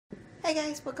Hi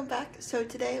guys, welcome back. So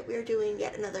today we are doing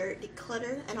yet another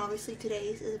declutter, and obviously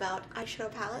today's is about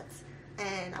eyeshadow palettes,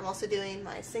 and I'm also doing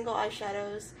my single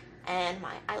eyeshadows and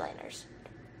my eyeliners.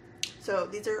 So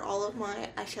these are all of my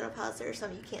eyeshadow palettes. There are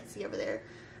some you can't see over there.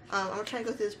 I'm going to try and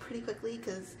go through this pretty quickly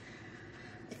because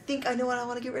I think I know what I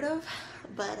want to get rid of,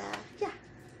 but yeah,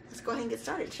 let's go ahead and get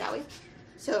started, shall we?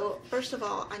 So first of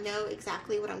all, I know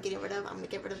exactly what I'm getting rid of. I'm going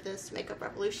to get rid of this Makeup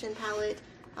Revolution palette.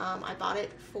 I bought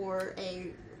it for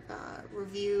a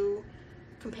review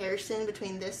comparison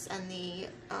between this and the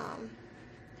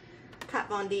Kat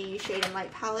Von D Shade and Light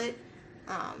palette.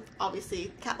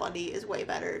 Obviously Kat Von D is way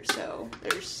better, so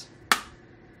there's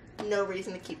no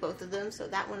reason to keep both of them, so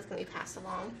that one is going to be passed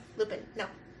along. No.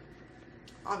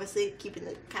 Obviously keeping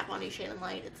the Kat Von D Shade and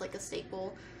Light, it's like a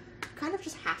staple. You kind of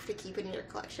just have to keep it in your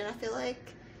collection, I feel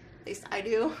like. At least I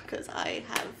do, because I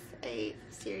have a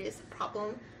serious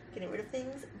problem getting rid of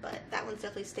things, but that one's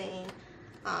definitely staying.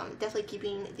 Definitely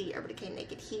keeping the Urban Decay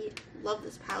Naked Heat. Love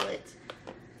this palette.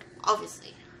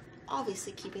 Obviously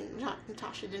keeping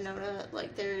Natasha Denona.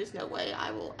 Like, there is no way I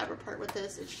will ever part with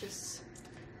this. It's just,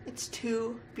 it's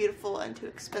too beautiful and too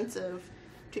expensive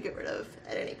to get rid of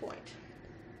at any point.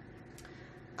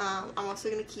 I'm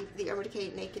also going to keep the Urban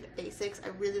Decay Naked Basics. I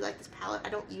really like this palette. I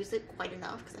don't use it quite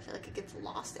enough because I feel like it gets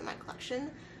lost in my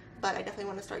collection, but I definitely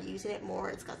want to start using it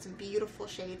more. It's got some beautiful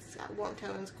shades. It's got warm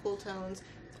tones, cool tones,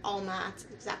 all matte,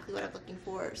 exactly what I'm looking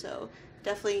for, so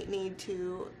definitely need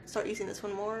to start using this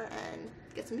one more and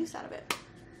get some use out of it.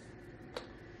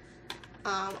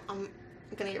 I'm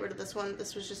gonna get rid of this one.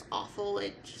 This was just awful.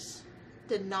 It just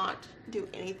did not do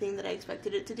anything that I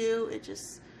expected it to do. It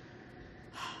just,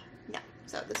 no.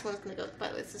 So this one's gonna go, by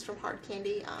the way, this is from Hard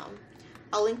Candy.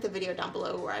 I'll link the video down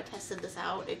below where I tested this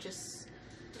out. It just,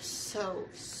 so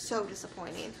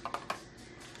disappointing.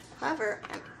 However,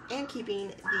 I am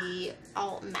keeping the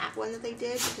all matte one that they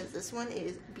did because this one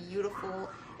is beautiful.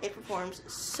 It performs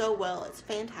so well. It's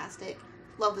fantastic.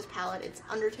 Love this palette. It's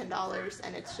under $10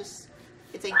 and it's just,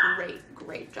 it's a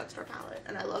great drugstore palette.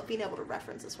 And I love being able to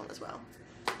reference this one as well.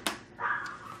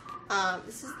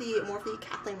 This is the Morphe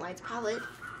Kathleen Lights palette.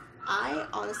 I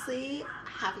honestly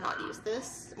have not used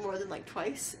this more than like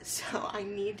twice, so I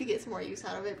need to get some more use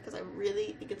out of it because I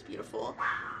really think it's beautiful.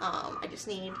 I just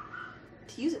need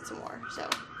to use it some more, so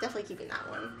definitely keeping that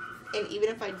one. And even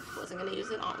if I wasn't going to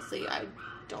use it, honestly, I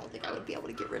don't think I would be able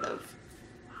to get rid of,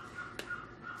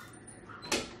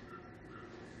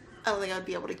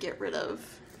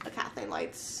 a Kathleen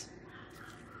Lights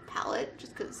palette,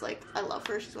 just because, like, I love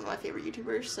her. She's one of my favorite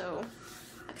YouTubers, so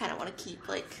I kind of want to keep,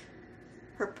 like,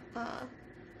 her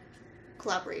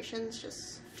collaborations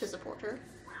just to support her.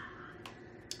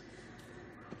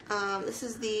 This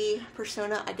is the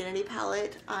Persona Identity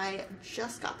palette. I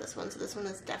just got this one, so this one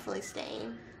is definitely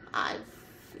staying. I've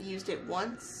used it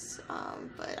once,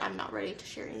 but I'm not ready to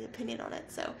share any opinion on it,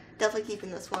 so definitely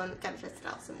keeping this one. Gotta test it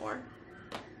out some more.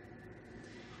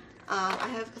 I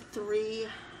have 3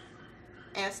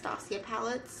 Anastasia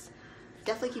palettes.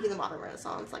 Definitely keeping the Modern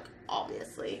Renaissance, like,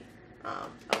 obviously. Oh,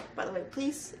 by the way,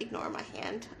 please ignore my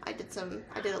hand. I did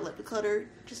a lip declutter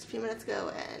just a few minutes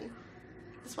ago, and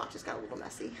the swatch just got a little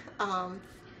messy.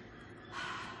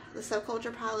 The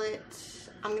Subculture palette,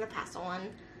 I'm gonna pass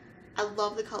on. I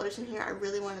love the colors in here. I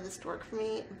really wanted this to work for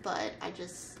me, but I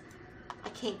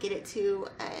can't get it to,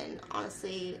 and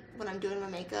honestly, when I'm doing my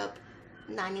makeup,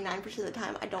 99% of the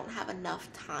time, I don't have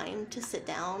enough time to sit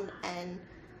down and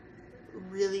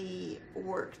really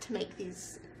work to make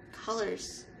these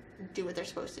colors do what they're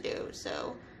supposed to do.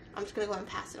 So I'm just gonna go ahead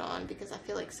and pass it on because I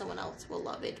feel like someone else will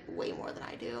love it way more than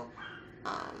I do.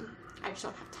 I just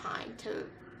don't have time to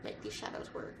make these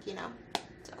shadows work, you know?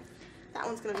 So that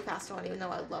one's gonna be passed on, even though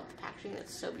I love the packaging.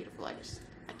 It's so beautiful. I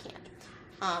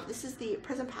can't. This is the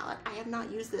Prism palette. I have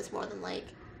not used this more than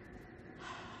like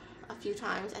a few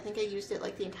times. I think I used it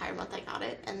like the entire month I got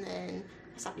it, and then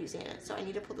I stopped using it. So I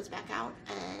need to pull this back out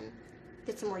and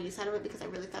get some more use out of it because I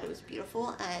really thought it was beautiful,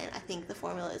 and I think the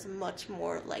formula is much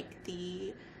more like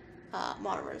the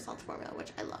Modern Renaissance formula,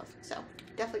 which I love. So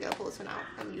definitely gonna pull this one out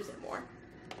and use it more.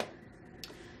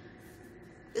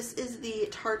 This is the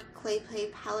Tarte Clay Play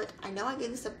palette. I know I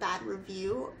gave this a bad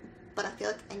review, but I feel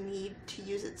like I need to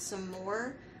use it some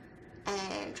more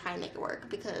and try and make it work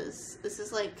because this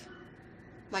is like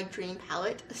my dream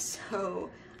palette, so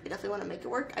I definitely want to make it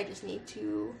work. I just need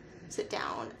to sit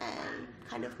down and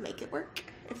kind of make it work,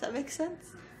 if that makes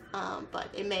sense. But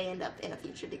it may end up in a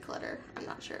future declutter. I'm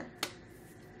not sure.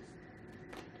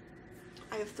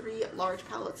 I have 3 large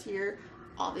palettes here.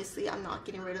 Obviously, I'm not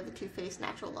getting rid of the Too Faced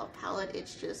Natural Love palette.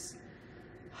 It's just,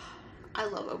 I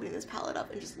love opening this palette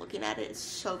up and just looking at it. It's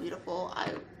so beautiful.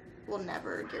 I will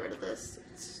never get rid of this.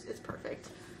 it's perfect.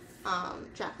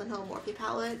 Jaclyn Hill Morphe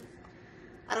palette.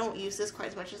 I don't use this quite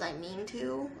as much as I mean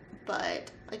to,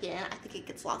 but again, I think it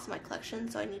gets lost in my collection,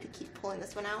 so I need to keep pulling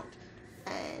this one out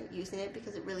and using it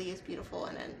because it really is beautiful,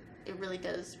 and then it really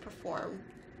does perform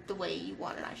the way you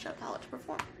want an eyeshadow palette to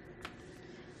perform.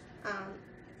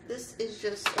 This is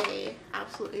just a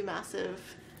absolutely massive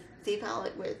Z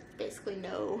palette with basically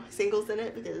no singles in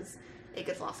it because it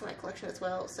gets lost in my collection as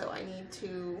well, so I need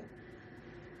to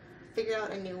figure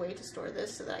out a new way to store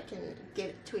this so that I can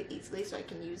get to it easily so I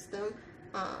can use them.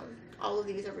 All of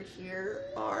these over here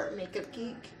are Makeup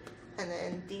Geek, and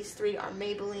then these three are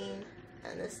Maybelline,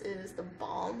 and this is the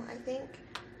Balm, I think.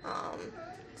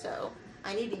 So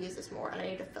I need to use this more, and I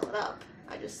need to fill it up.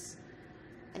 I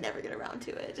never get around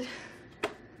to it.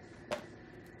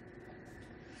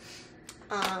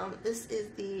 This is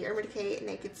the Urban Decay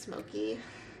Naked Smoky.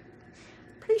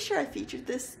 Pretty sure I featured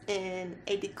this in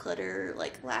a declutter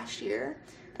like last year,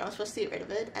 and I was supposed to get rid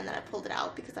of it, and then I pulled it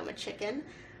out because I'm a chicken.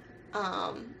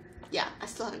 Yeah, I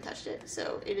still haven't touched it,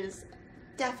 so it is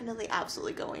definitely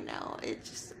absolutely going now. It's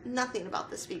just, nothing about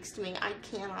this speaks to me. I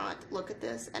cannot look at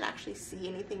this and actually see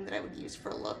anything that I would use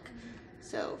for a look.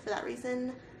 So for that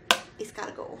reason, it's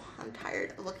gotta go. I'm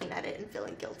tired of looking at it and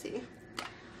feeling guilty.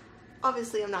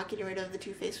 Obviously, I'm not getting rid of the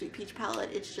Too Faced Sweet Peach palette.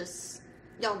 It's just,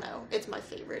 y'all know, it's my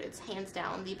favorite. It's hands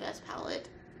down the best palette.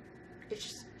 It's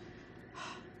just,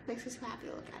 makes me so happy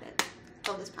to look at it.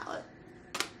 Love this palette.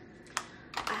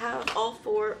 I have all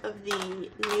four of the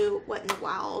new Wet n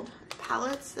Wild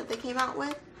palettes that they came out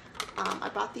with. I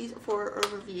bought these for a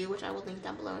review, which I will link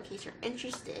down below in case you're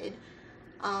interested.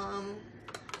 I'm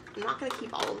not going to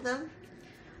keep all of them.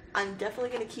 I'm definitely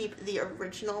going to keep the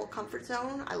original Comfort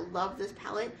Zone. I love this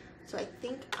palette, so I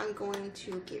think I'm going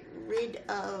to get rid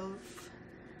of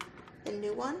the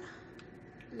new one.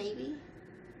 Maybe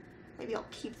I'll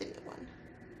keep the new one.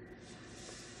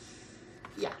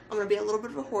 Yeah, I'm going to be a little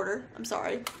bit of a hoarder, I'm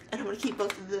sorry, and I'm going to keep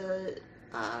both of the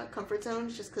Comfort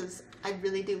Zones just because I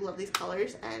really do love these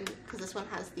colors, and because this one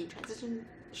has the transition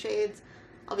shades,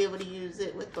 I'll be able to use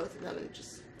it with both of them, and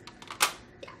just,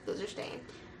 yeah, those are staying.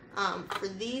 For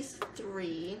these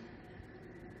three,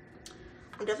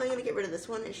 I'm definitely going to get rid of this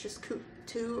one. It's just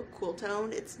too cool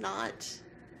toned. It's not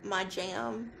my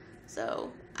jam,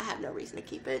 so I have no reason to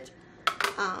keep it.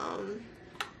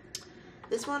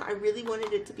 This one, I really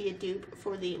wanted it to be a dupe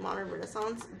for the Modern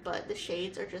Renaissance, but the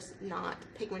shades are just not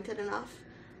pigmented enough,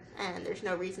 and there's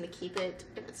no reason to keep it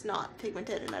if it's not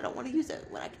pigmented and I don't want to use it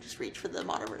when I can just reach for the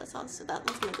Modern Renaissance, so that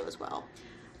one's going to go as well.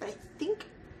 But I think,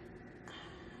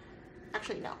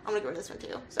 actually no, I'm going to get rid of this one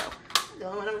too. So the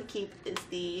only one I'm going to keep is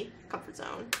the Comfort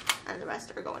Zone, and the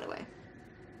rest are going away.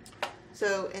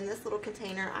 So in this little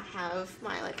container, I have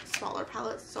my like smaller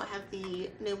palettes. So I have the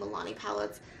new Milani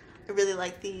palettes. I really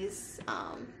like these.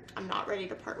 I'm not ready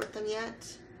to part with them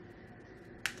yet.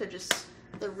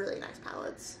 They're really nice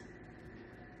palettes.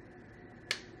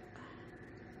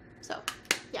 So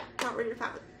yeah, not ready to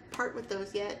part with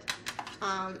those yet.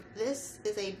 This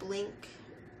is a Blink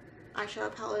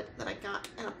eyeshadow palette that I got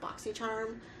in a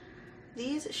BoxyCharm.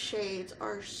 These shades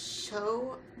are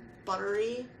so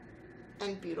buttery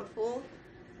and beautiful,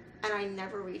 and I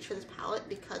never reach for this palette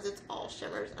because it's all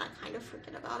shimmers and I kind of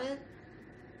forget about it.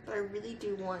 But I really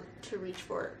do want to reach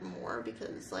for it more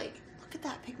because, like, look at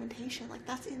that pigmentation. Like,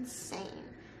 that's insane.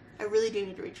 I really do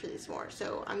need to reach for these more.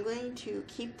 So I'm going to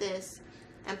keep this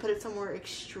and put it somewhere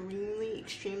extremely,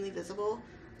 extremely visible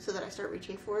so that I start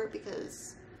reaching for it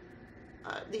because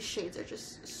these shades are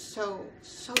just so,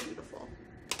 so beautiful.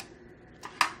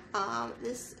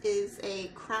 This is a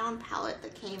Crown palette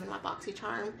that came in my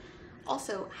BoxyCharm.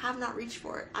 Also, have not reached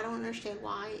for it. I don't understand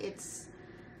why. It's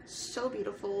so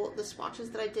beautiful. The swatches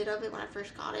that I did of it when I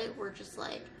first got it were just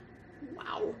like,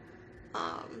 wow.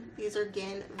 These are,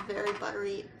 again, very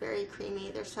buttery, very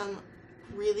creamy. There's some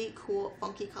really cool,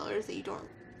 funky colors that you don't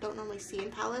normally see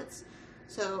in palettes.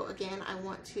 So again, I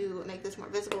want to make this more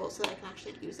visible so that I can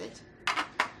actually use it.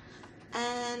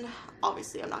 And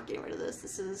obviously, I'm not getting rid of this.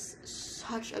 This is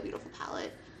such a beautiful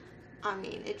palette. I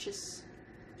mean, it just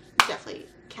definitely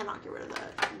cannot get rid of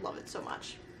that. I love it so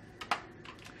much.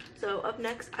 So up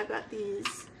next, I've got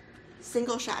these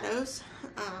single shadows.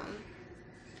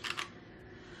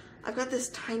 I've got this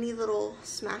tiny little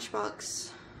Smashbox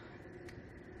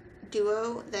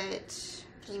duo that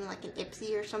came in like an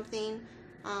Ipsy or something.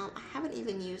 I haven't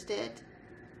even used it.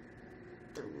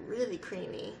 They're really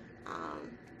creamy.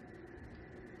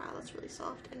 Wow, that's really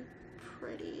soft and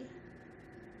pretty.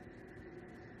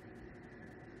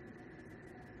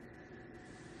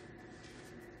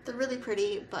 They're really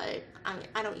pretty, but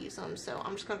I don't use them, so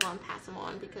I'm just gonna go and pass them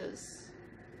on because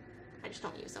I just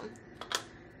don't use them.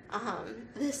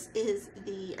 This is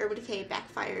the Urban Decay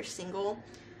Backfire Single.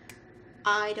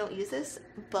 I don't use this,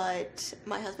 but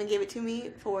my husband gave it to me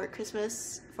for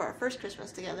Christmas, for our first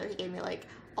Christmas together. He gave me like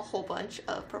a whole bunch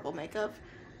of purple makeup,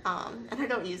 and I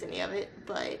don't use any of it,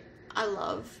 but I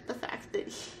love the fact that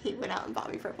he went out and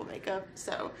bought me purple makeup,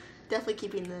 so definitely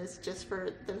keeping this just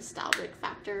for the nostalgic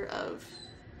factor of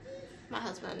my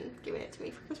husband giving it to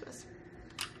me for Christmas.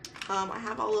 I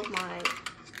have all of my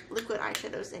liquid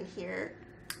eyeshadows in here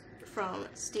from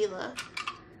Stila,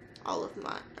 all of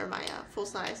my, full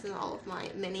size, and all of my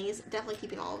minis. Definitely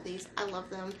keeping all of these. I love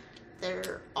them.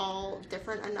 They're all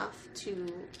different enough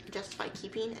to justify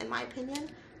keeping, in my opinion,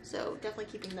 so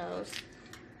definitely keeping those.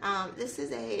 This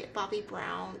is a Bobbi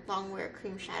Brown Longwear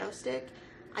Cream Shadow Stick.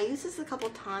 I used this a couple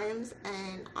times,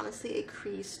 and honestly it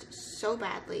creased so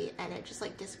badly, and it just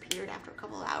like disappeared after a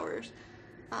couple of hours.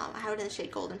 I have it in the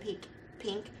shade Golden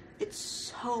Pink. It's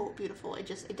so beautiful. It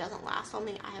doesn't last on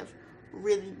me. I have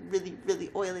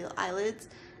really oily eyelids,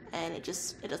 and it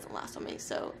doesn't last on me,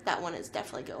 so that one is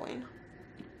definitely going.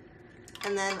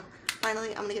 And then finally,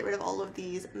 I'm gonna get rid of all of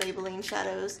these Maybelline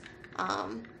shadows.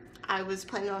 I was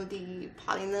planning on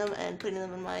depotting them and putting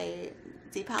them in my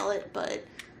Z palette, but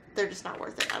they're just not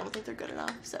worth it. I don't think they're good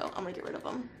enough, so I'm gonna get rid of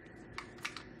them.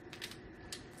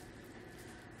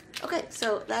 Okay,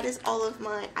 so that is all of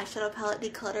my eyeshadow palette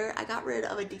declutter. I got rid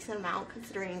of a decent amount,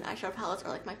 considering eyeshadow palettes are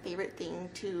like my favorite thing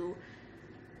to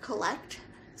collect.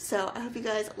 So I hope you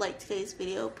guys liked today's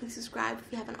video. Please subscribe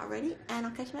if you haven't already, and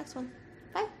I'll catch you next one.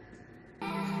 Bye!